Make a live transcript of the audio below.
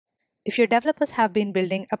If your developers have been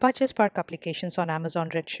building Apache Spark applications on Amazon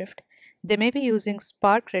Redshift, they may be using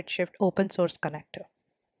Spark Redshift open source connector.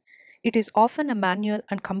 It is often a manual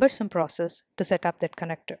and cumbersome process to set up that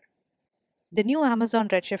connector. The new Amazon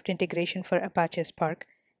Redshift integration for Apache Spark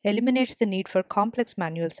eliminates the need for complex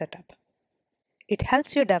manual setup. It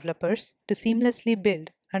helps your developers to seamlessly build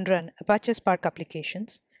and run Apache Spark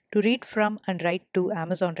applications to read from and write to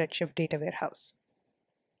Amazon Redshift data warehouse.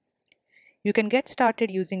 You can get started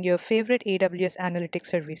using your favorite AWS analytics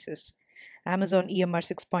services, Amazon EMR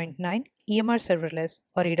 6.9, EMR Serverless,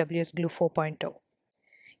 or AWS Glue 4.0.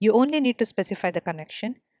 You only need to specify the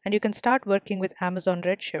connection, and you can start working with Amazon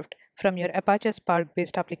Redshift from your Apache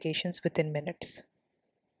Spark-based applications within minutes.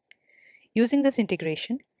 Using this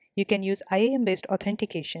integration, you can use IAM-based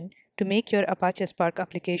authentication to make your Apache Spark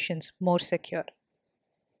applications more secure.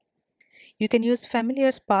 You can use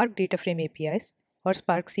familiar Spark data frame APIs or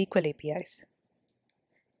Spark SQL APIs.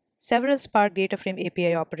 Several Spark data frame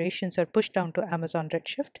API operations are pushed down to Amazon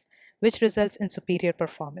Redshift, which results in superior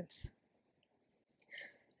performance.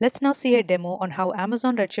 Let's now see a demo on how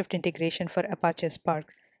Amazon Redshift integration for Apache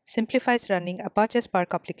Spark simplifies running Apache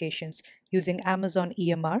Spark applications using Amazon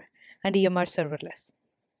EMR and EMR Serverless.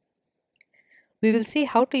 We will see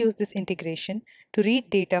how to use this integration to read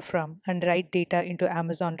data from and write data into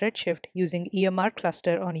Amazon Redshift using EMR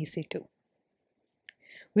cluster on EC2.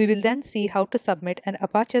 We will then see how to submit an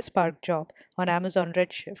Apache Spark job on Amazon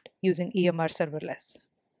Redshift using EMR Serverless.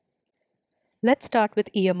 Let's start with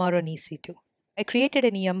EMR on EC2. I created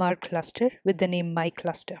an EMR cluster with the name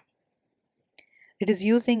myCluster. It is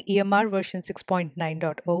using EMR version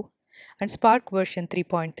 6.9.0 and Spark version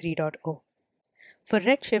 3.3.0. For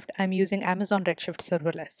Redshift, I'm using Amazon Redshift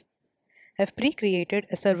Serverless. I've pre-created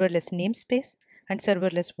a serverless namespace and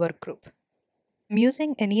serverless workgroup. I'm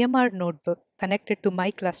using an EMR notebook connected to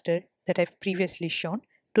my cluster that I've previously shown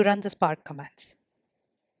to run the Spark commands.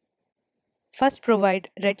 First, provide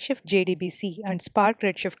Redshift JDBC and Spark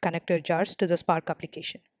Redshift connector jars to the Spark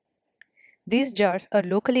application. These jars are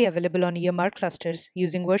locally available on EMR clusters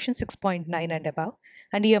using version 6.9 and above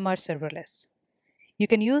and EMR Serverless. You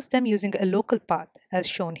can use them using a local path as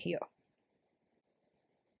shown here.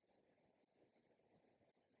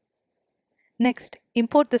 Next,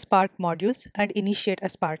 import the Spark modules and initiate a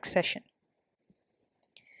Spark session.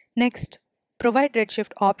 Next, provide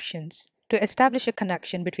Redshift options to establish a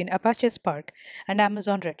connection between Apache Spark and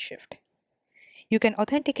Amazon Redshift. You can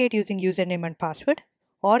authenticate using username and password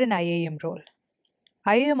or an IAM role.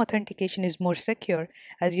 IAM authentication is more secure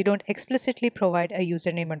as you don't explicitly provide a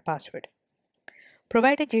username and password.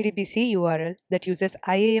 Provide a JDBC URL that uses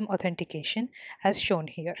IAM authentication as shown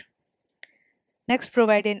here. Next,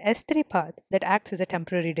 provide an S3 path that acts as a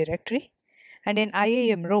temporary directory and an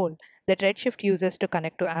IAM role that Redshift uses to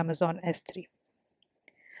connect to Amazon S3.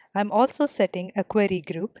 I'm also setting a query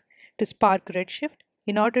group to Spark Redshift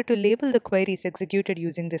in order to label the queries executed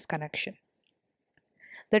using this connection.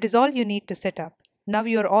 That is all you need to set up. Now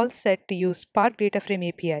you are all set to use Spark Data Frame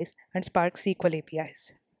APIs and Spark SQL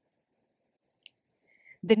APIs.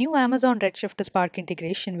 The new Amazon Redshift to Spark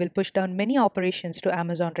integration will push down many operations to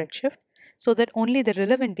Amazon Redshift so that only the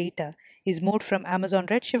relevant data is moved from Amazon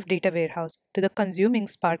Redshift data warehouse to the consuming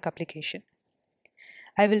Spark application.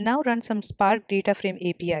 I will now run some Spark Data Frame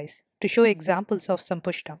APIs to show examples of some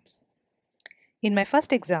pushdowns. In my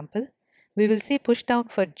first example, we will see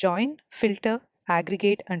pushdown for join, filter,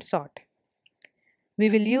 aggregate, and sort. We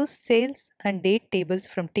will use sales and date tables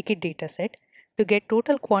from ticket dataset to get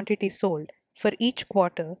total quantity sold for each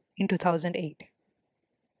quarter in 2008.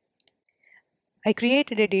 I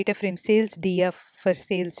created a data frame sales DF for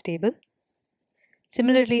sales table.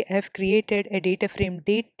 Similarly, I have created a data frame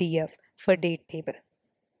date DF for date table.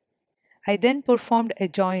 I then performed a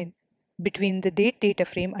join between the date data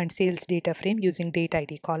frame and sales data frame using date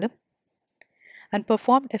ID column and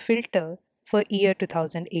performed a filter for year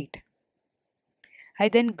 2008. I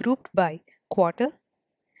then grouped by quarter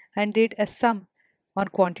and did a sum on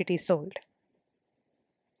quantity sold.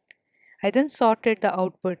 I then sorted the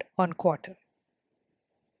output on quarter.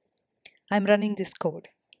 I'm running this code.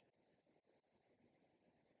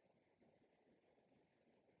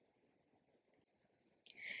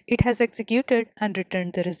 It has executed and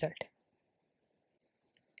returned the result.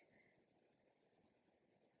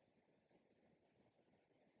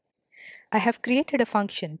 I have created a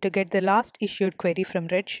function to get the last issued query from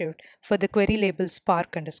Redshift for the query label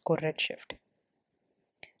spark_redshift.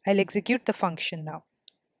 I'll execute the function now.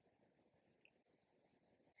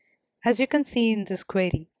 As you can see in this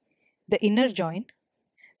query, the inner join,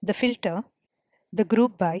 the filter, the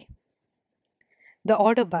group by, the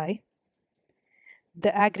order by,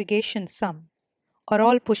 the aggregation sum are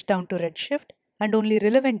all pushed down to Redshift, and only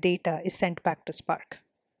relevant data is sent back to Spark.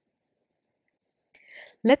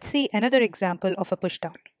 Let's see another example of a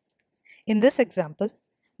pushdown. In this example,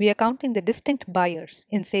 we are counting the distinct buyers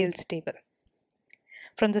in sales table.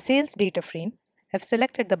 From the sales data frame, I've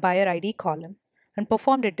selected the buyer ID column and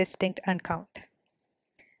performed a distinct uncount.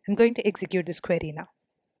 I'm going to execute this query now.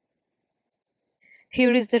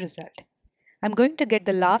 Here is the result. I'm going to get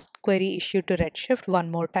the last query issued to Redshift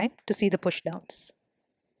one more time to see the pushdowns.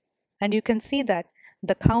 And you can see that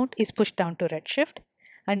the count is pushed down to Redshift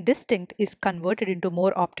and distinct is converted into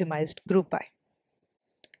more optimized group by.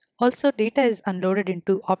 Also, data is unloaded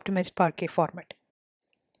into optimized Parquet format.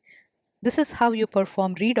 This is how you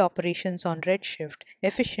perform read operations on Redshift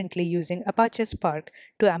efficiently using Apache Spark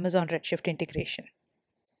to Amazon Redshift integration.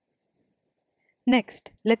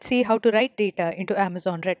 Next, let's see how to write data into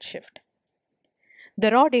Amazon Redshift.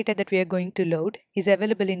 The raw data that we are going to load is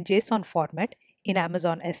available in JSON format in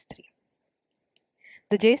Amazon S3.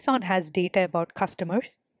 The JSON has data about customers,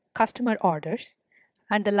 customer orders,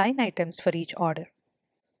 and the line items for each order.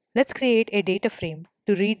 Let's create a data frame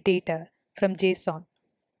to read data from JSON.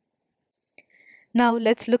 Now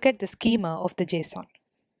let's look at the schema of the JSON.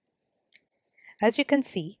 As you can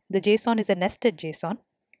see, the JSON is a nested JSON.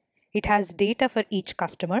 It has data for each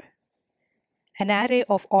customer, an array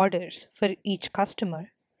of orders for each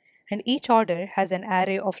customer, and each order has an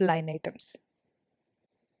array of line items.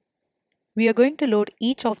 We are going to load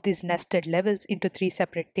each of these nested levels into 3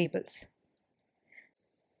 separate tables.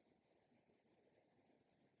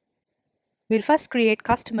 We'll first create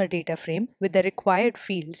customer data frame with the required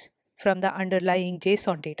fields from the underlying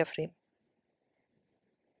JSON data frame.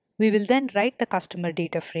 We will then write the customer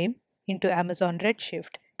data frame into Amazon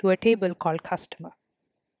Redshift to a table called customer.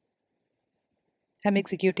 I'm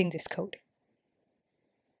executing this code.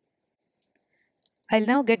 I'll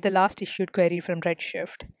now get the last issued query from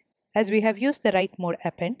Redshift. As we have used the write more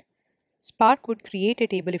append, Spark would create a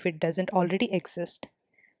table if it doesn't already exist,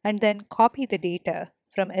 and then copy the data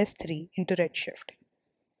from S3 into Redshift.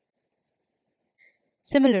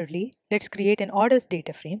 Similarly, let's create an orders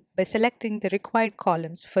data frame by selecting the required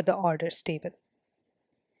columns for the orders table.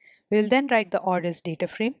 We will then write the orders data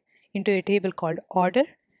frame into a table called order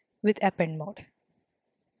with append mode.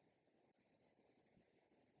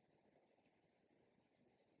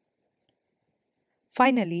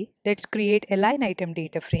 Finally, let's create a line item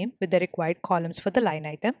data frame with the required columns for the line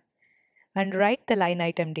item and write the line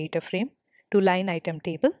item data frame to line item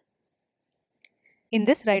table. In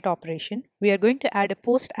this write operation, we are going to add a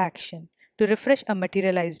post action to refresh a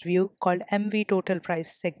materialized view called MV total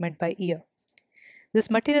price segment by year. This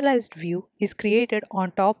materialized view is created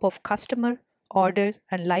on top of customer, orders,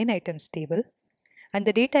 and line items table, and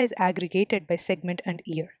the data is aggregated by segment and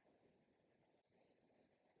year.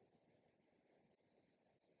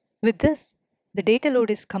 With this, the data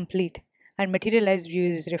load is complete and materialized view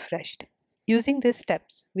is refreshed. Using these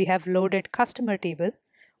steps, we have loaded customer table,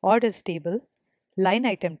 orders table, line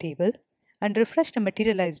item table, and refreshed a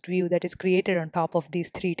materialized view that is created on top of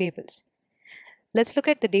these 3 tables. Let's look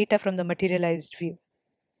at the data from the materialized view.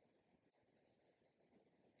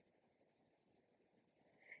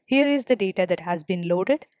 Here is the data that has been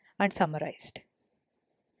loaded and summarized.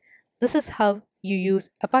 This is how you use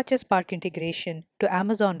Apache Spark integration to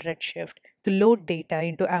Amazon Redshift to load data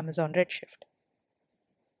into Amazon Redshift.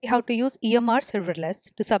 How to use EMR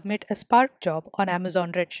serverless to submit a Spark job on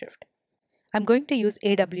Amazon Redshift. I'm going to use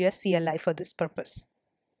AWS CLI for this purpose.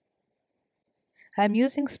 I'm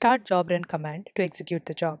using start job run command to execute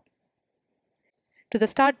the job. To the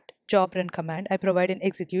start job run command, I provide an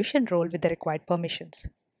execution role with the required permissions.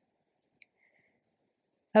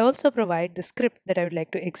 I also provide the script that I would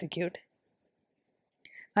like to execute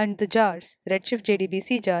and the jars, Redshift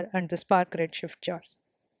JDBC jar and the Spark Redshift jars.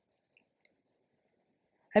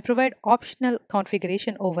 I provide optional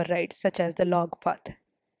configuration overrides such as the log path.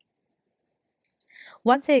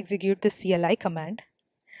 Once I execute the CLI command,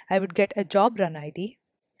 I would get a job run ID.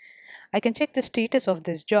 I can check the status of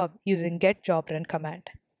this job using get job run command.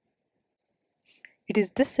 It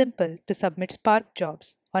is this simple to submit Spark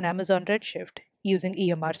jobs on Amazon Redshift using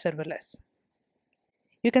EMR serverless.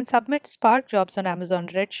 You can submit Spark jobs on Amazon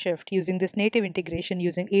Redshift using this native integration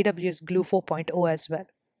using AWS Glue 4.0 as well.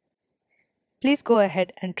 Please go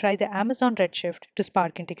ahead and try the Amazon Redshift to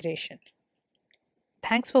Spark integration.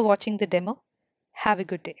 Thanks for watching the demo. Have a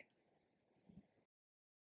good day.